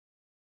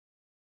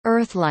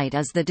Earthlight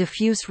is the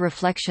diffuse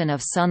reflection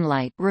of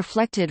sunlight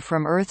reflected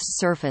from Earth's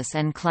surface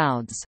and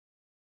clouds.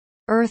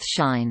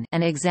 Earthshine,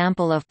 an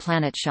example of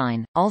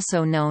planetshine,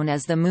 also known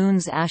as the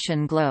Moon's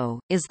ashen glow,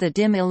 is the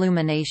dim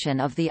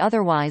illumination of the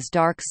otherwise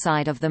dark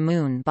side of the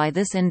Moon by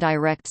this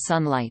indirect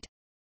sunlight.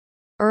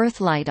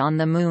 Earthlight on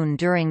the Moon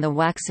during the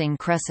waxing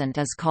crescent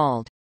is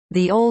called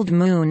the old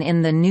Moon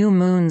in the new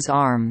Moon's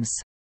arms,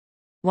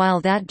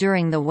 while that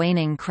during the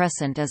waning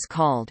crescent is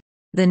called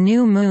the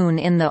new Moon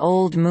in the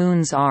old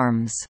Moon's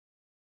arms.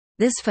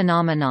 This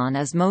phenomenon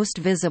is most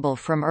visible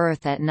from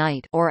Earth at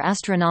night or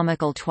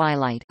astronomical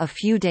twilight, a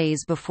few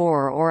days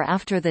before or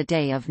after the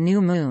day of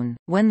new moon,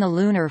 when the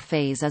lunar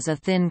phase is a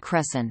thin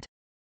crescent.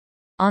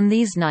 On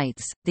these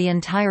nights, the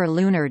entire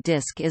lunar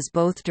disk is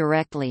both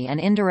directly and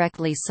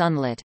indirectly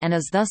sunlit, and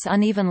is thus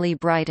unevenly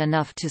bright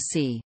enough to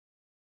see.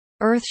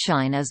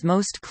 Earthshine is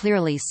most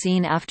clearly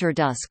seen after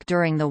dusk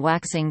during the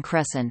waxing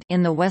crescent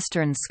in the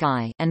western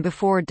sky, and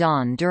before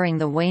dawn during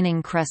the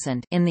waning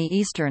crescent in the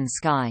eastern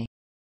sky.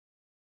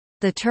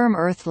 The term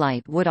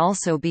Earthlight would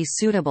also be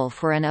suitable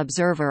for an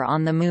observer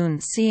on the Moon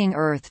seeing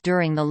Earth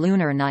during the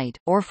lunar night,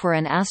 or for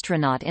an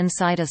astronaut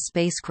inside a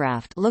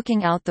spacecraft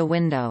looking out the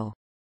window.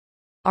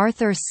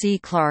 Arthur C.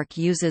 Clarke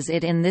uses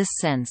it in this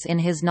sense in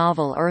his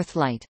novel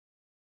Earthlight.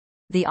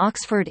 The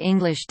Oxford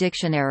English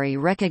Dictionary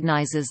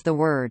recognizes the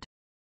word.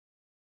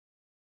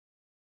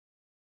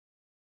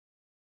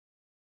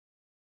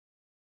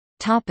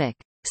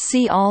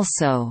 See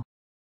also: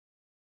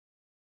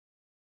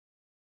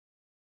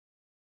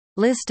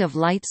 List of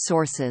light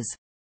sources,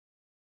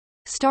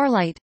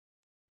 Starlight,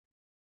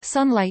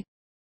 Sunlight,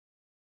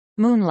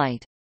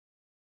 Moonlight.